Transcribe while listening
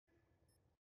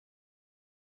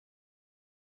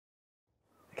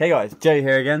Okay guys, Jay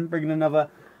here again, bringing another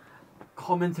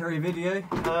commentary video.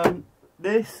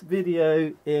 This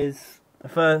video is the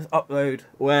first upload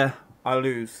where I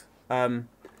lose.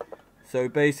 So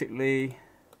basically,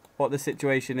 what the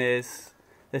situation is,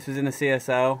 this was in a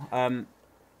CSL.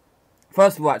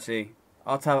 First of all, actually,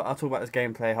 I'll talk about this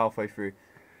gameplay halfway through.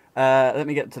 Let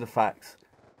me get to the facts.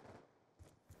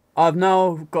 I've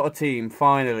now got a team,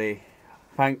 finally.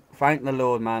 Thank the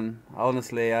Lord, man.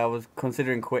 Honestly, I was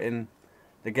considering quitting.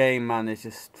 The game, man, is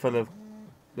just full of...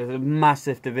 There's a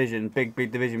massive division, big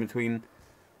division between...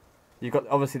 You've got,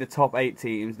 obviously, the top 8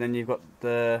 teams, then you've got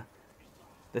the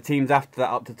teams after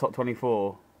that up to top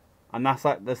 24. And that's,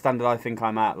 like, the standard I think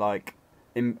I'm at, like...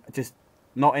 just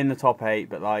not in the top 8,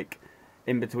 but, like,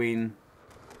 in between...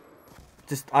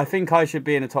 I think I should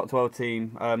be in a top 12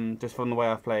 team, just from the way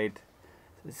I've played.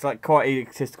 It's, like, quite an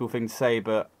egotistical thing to say,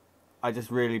 but... I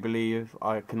just really believe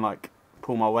I can, like,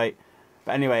 pull my weight.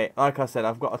 But anyway, like I said,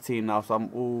 I've got a team now,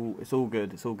 so it's all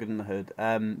good. It's all good in the hood.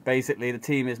 Basically, the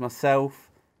team is myself,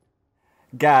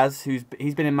 Gaz, he's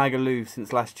been in Magaluf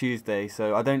since last Tuesday,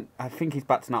 so I think he's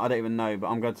back tonight. I don't even know, but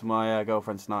I'm going to my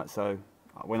girlfriend tonight, so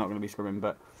we're not going to be scrimming.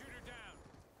 But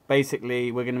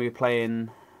basically, we're going to be playing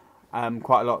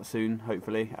quite a lot soon,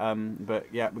 hopefully.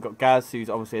 But yeah, we've got Gaz, who's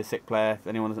obviously a sick player. If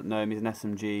anyone doesn't know him, he's an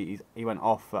SMG. He went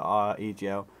off at our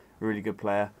EGL. Really good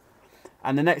player.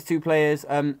 And the next 2 players,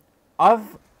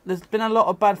 there's been a lot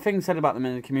of bad things said about them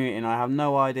in the community, and I have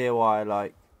no idea why.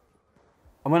 Like,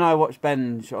 and when I watched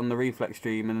Benj on the Reflex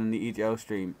stream and on the EGL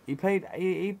stream,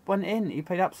 he went in. He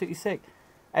played absolutely sick.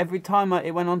 Every time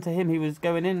it went on to him, he was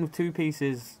going in with 2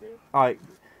 pieces. Like,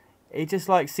 he just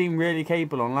like seemed really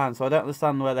capable on land. So I don't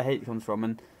understand where the hate comes from.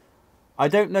 And I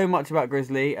don't know much about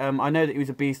Grizzly. I know that he was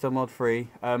a beast on Mod 3,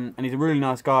 and he's a really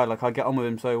nice guy. Like, I get on with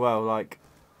him so well. Like,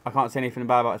 I can't say anything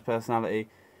bad about his personality.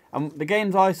 The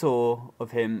games I saw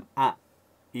of him at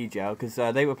EGL, because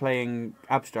they were playing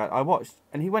Abstract, I watched,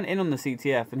 and he went in on the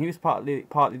CTF, and he was partly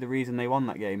the reason they won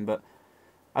that game. But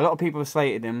a lot of people have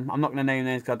slated him. I'm not going to name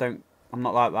names because I'm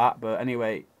not like that. But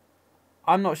anyway,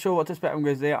 I'm not sure what to expect from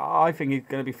Grizzly. I think he's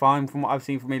going to be fine from what I've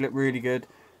seen from him. He looked really good,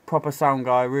 proper sound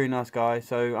guy, really nice guy.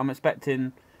 So I'm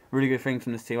expecting really good things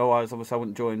from this team. Otherwise, obviously, I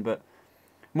wouldn't join. But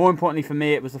more importantly for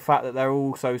me, it was the fact that they're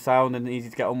all so sound and easy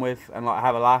to get on with, and like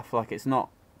have a laugh. Like, it's not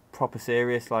proper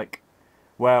serious, like,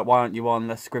 why aren't you on,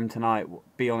 let's scrim tonight,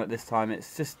 be on at this time.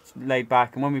 It's just laid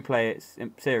back, and when we play it's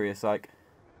serious. Like,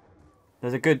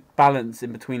 there's a good balance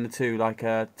in between the two, like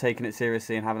taking it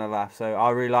seriously and having a laugh. So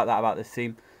I really like that about this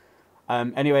team.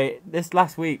 Anyway, this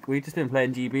last week we've just been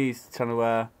playing GBs, trying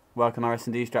to work on our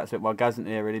S&D strats a bit while Gaz isn't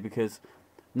here, really, because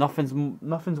nothing's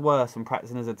worse than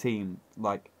practicing as a team,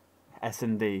 like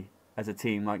S&D as a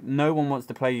team. Like, no one wants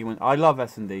to play you. I love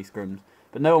S&D scrims,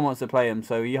 but no one wants to play them,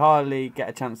 so you hardly get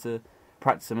a chance to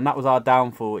practice them. And that was our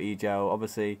downfall at EGL.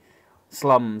 Obviously,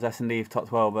 Slums, S&D top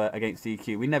 12 against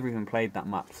EQ. We never even played that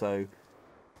map, so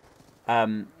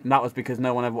that was because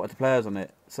no one ever wanted to play us on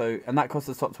it. So, and that cost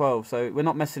us top 12, so we're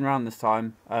not messing around this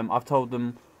time. I've told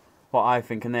them what I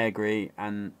think, and they agree,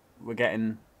 and we're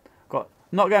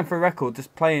not going for a record,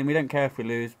 just playing. We don't care if we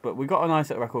lose, but we got a nice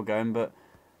little record going, but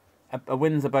a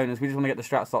win's a bonus. We just want to get the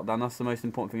strat locked down. That's the most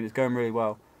important thing. It's going really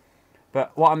well.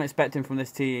 But what I'm expecting from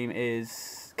this team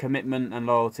is commitment and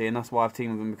loyalty, and that's why I've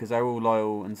teamed with them, because they're all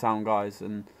loyal and sound guys,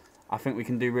 and I think we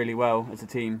can do really well as a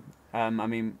team. I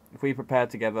mean, if we prepare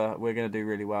together, we're going to do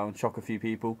really well and shock a few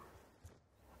people.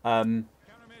 I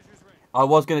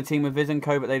was going to team with Viz and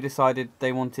Co, but they decided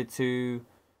they wanted to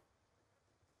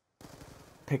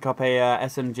pick up a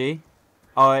SMG.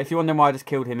 If you're wondering why I just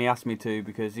killed him, he asked me to,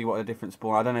 because he wanted a different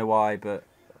spawn. I don't know why, but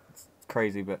it's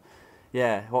crazy. But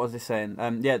yeah, what was this saying?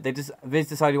 Yeah, Viz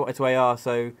decided he wanted to AR,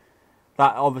 so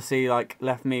that obviously like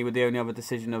left me with the only other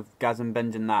decision of Gaz and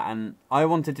Benj and that. And I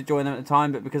wanted to join them at the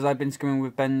time, but because I've been scrimming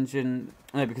with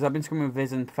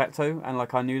Viz and Perfecto, and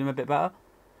like I knew them a bit better,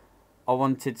 I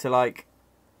wanted to like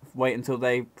wait until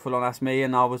they full on asked me,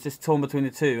 and I was just torn between the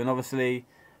two. And obviously,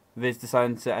 Viz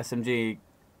decided to SMG,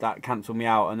 that cancelled me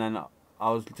out, and then I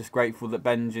was just grateful that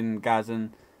Benj and Gaz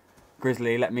and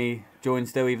Grizzly let me join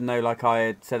still, even though like I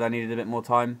had said I needed a bit more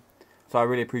time. So I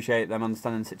really appreciate them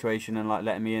understanding the situation and like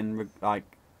letting me in,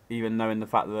 like even knowing the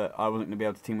fact that I wasn't going to be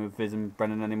able to team with Viz and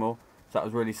Brennan anymore. So that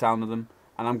was really sound of them,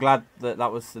 and I'm glad that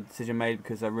that was the decision made,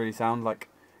 because they're really sound. Like,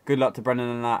 good luck to Brennan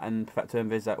and that, and Perfecto and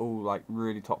Viz. They're all like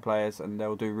really top players, and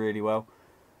they'll do really well.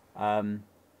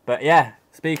 But yeah,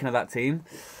 speaking of that team,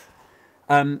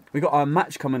 We got our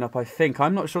match coming up, I think.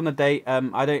 I'm not sure on the date.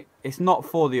 It's not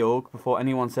for the org. Before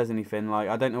anyone says anything, like,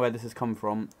 I don't know where this has come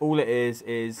from. All it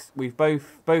is we've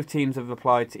both teams have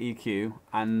applied to EQ,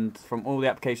 and from all the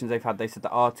applications they've had, they said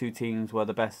that our two teams were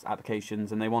the best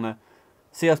applications, and they want to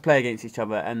see us play against each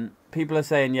other. And people are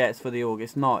saying, yeah, it's for the org.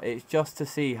 It's not. It's just to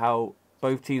see how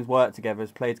both teams work together,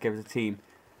 play together as a team.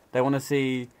 They want to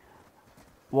see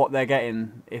what they're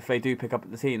getting if they do pick up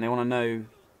at the team. They want to know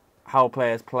how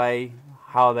players play,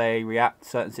 how they react to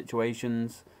certain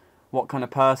situations, what kind of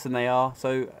person they are.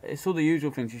 So it's all the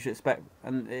usual things you should expect,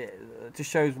 and it just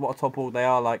shows what a top org they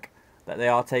are, like that they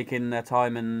are taking their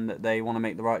time and that they want to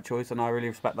make the right choice, and I really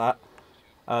respect that.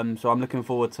 So I'm looking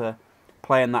forward to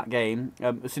playing that game.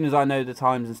 As soon as I know the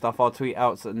times and stuff, I'll tweet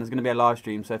out, and there's going to be a live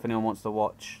stream, so if anyone wants to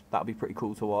watch, that'll be pretty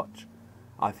cool to watch.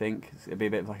 I think it'd be a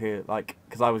bit like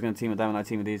because I was going to team with them and I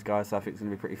team with these guys, so I think it's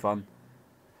going to be pretty fun.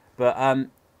 But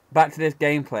back to this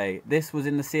gameplay. This was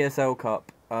in the CSL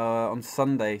Cup on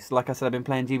Sunday. So like I said, I've been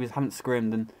playing GBs, haven't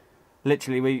scrimmed, and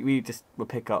literally we just were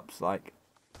pickups. Like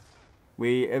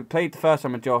we played the first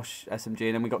round with Josh SMG,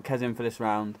 and then we got Kez in for this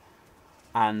round.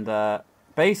 And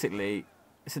basically,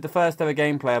 this is the first ever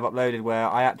gameplay I've uploaded where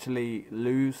I actually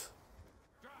lose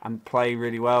and play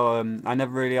really well. I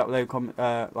never really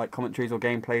upload like commentaries or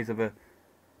gameplays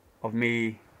of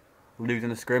me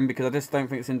losing a scrim, because I just don't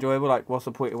think it's enjoyable. Like, what's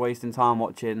the point of wasting time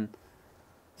watching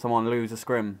someone lose a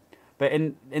scrim? But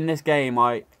in this game,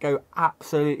 I go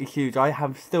absolutely huge. I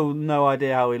have still no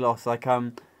idea how we lost. Like,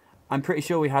 I'm pretty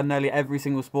sure we had nearly every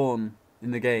single spawn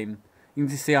in the game. You can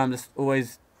just see I'm just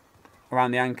always around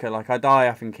the anchor. Like, I die,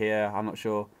 I think, here. I'm not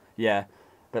sure. Yeah.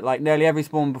 But, like, nearly every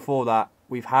spawn before that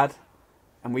we've had.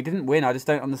 And we didn't win. I just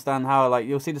don't understand how. Like,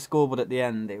 you'll see the scoreboard at the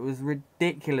end. It was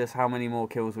ridiculous how many more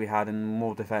kills we had and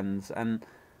more defends. And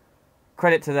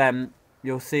credit to them.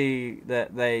 You'll see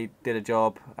that they did a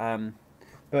job.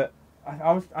 But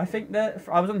I think that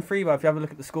I was on free bar. If you have a look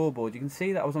at the scoreboard, you can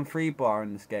see that I was on free bar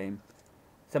in this game.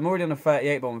 So I'm already on a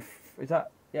 38 bomb. Is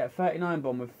that, yeah, 39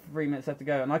 bomb with 3 minutes left to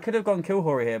go. And I could have gone kill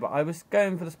Hori here, but I was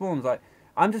going for the spawns. Like,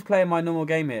 I'm just playing my normal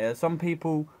game here. Some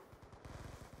people,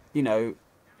 you know,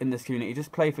 in this community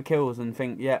just play for kills and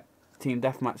think, yeah, team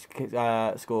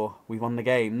deathmatch score, we won the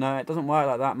game. No, it doesn't work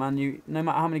like that, man. You, no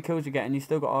matter how many kills you get, and you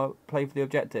still got to play for the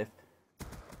objective.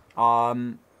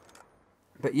 But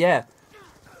yeah,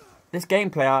 this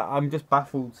gameplay, I'm just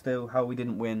baffled still how we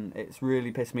didn't win. It's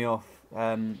really pissed me off.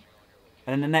 And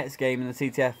in the next game in the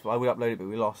CTF, I would upload it, but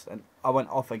we lost, and I went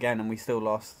off again and we still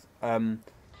lost. But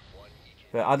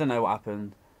I don't know what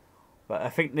happened. But I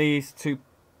think these two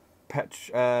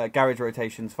garage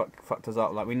rotations fucked us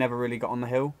up. Like, we never really got on the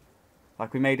hill.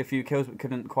 Like, we made a few kills but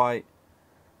couldn't quite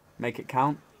make it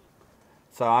count.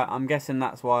 So I'm guessing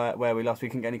that's where we lost. We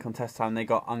couldn't get any contest time. They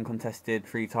got uncontested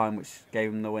free time, which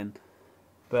gave them the win.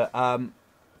 But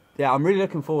yeah, I'm really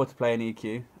looking forward to playing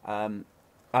EQ.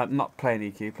 Not playing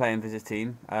EQ, playing Visit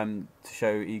Team to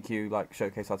show EQ, like,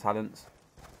 showcase our talents.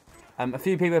 A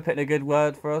few people have put in a good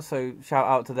word for us, so shout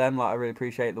out to them. Like, I really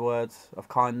appreciate the words of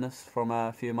kindness from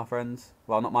a few of my friends.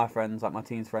 Well, not my friends, like my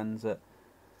team's friends. That,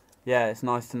 yeah, it's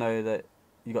nice to know that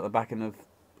you got the backing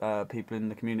of people in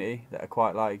the community that are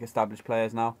quite, like, established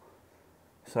players now.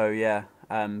 So yeah,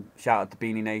 shout out to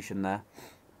Beanie Nation there.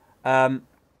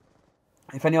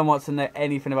 If anyone wants to know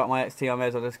anything about my XT, I may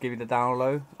as well just give you the down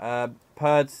low.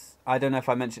 Purds, I don't know if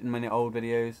I mentioned in many old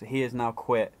videos, he has now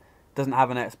quit. Doesn't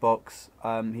have an Xbox.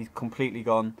 He's completely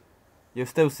gone. You'll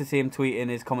still see him tweeting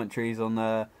his commentaries on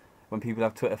when people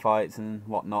have Twitter fights and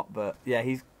whatnot. But yeah,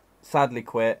 he's sadly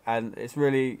quit, and it's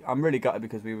really, I'm really gutted,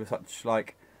 because we were such,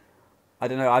 like, I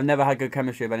don't know, I've never had good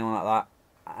chemistry with anyone like that,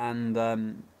 and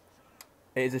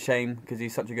it is a shame because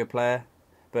he's such a good player.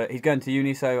 But he's going to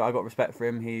uni, so I got respect for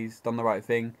him. He's done the right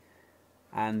thing,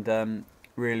 and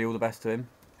really all the best to him.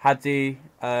 Hadzi.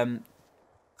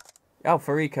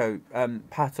 Farico,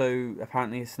 Pato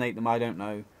apparently has snaked them. I don't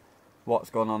know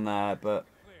what's gone on there, but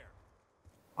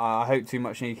I hope Too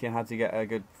Much Sneaky and Hadzi get a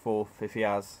good fourth if he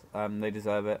has. They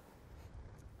deserve it.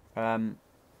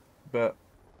 But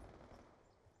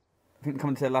I think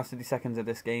coming to the last 50 seconds of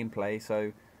this gameplay,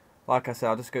 so like I said,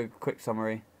 I'll just go quick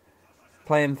summary.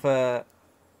 Playing for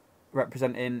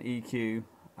representing EQ,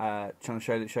 trying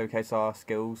to showcase our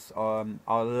skills.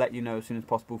 I'll let you know as soon as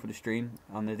possible for the stream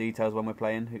on the details when we're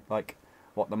playing, like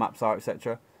what the maps are,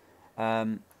 etc.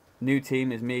 New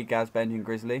team is me, Gaz, Benji and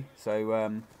Grizzly,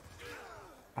 so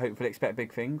hopefully expect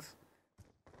big things.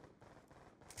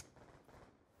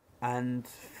 And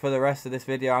for the rest of this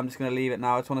video, I'm just going to leave it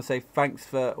now. I just want to say thanks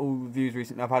for all the views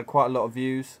recently. I've had quite a lot of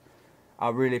views. I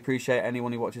really appreciate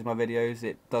anyone who watches my videos.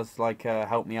 It does, like,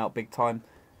 help me out big time.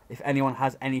 if anyone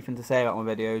has anything to say about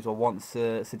my videos or wants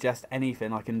to suggest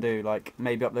anything I can do, like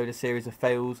maybe upload a series of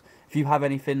fails. If you have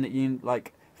anything that you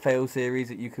like, fail series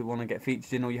that you could want to get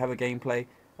featured in, or you have a gameplay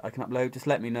I can upload, just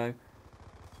let me know.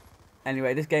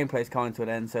 Anyway, this gameplay is coming to an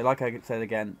end, so like I said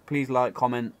again, please like,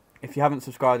 comment. If you haven't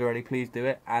subscribed already, please do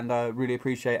it, and I really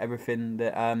appreciate everything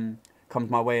that comes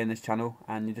my way in this channel,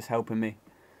 and you're just helping me.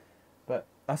 But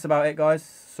that's about it, guys,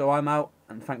 so I'm out,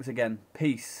 and thanks again.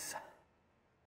 Peace.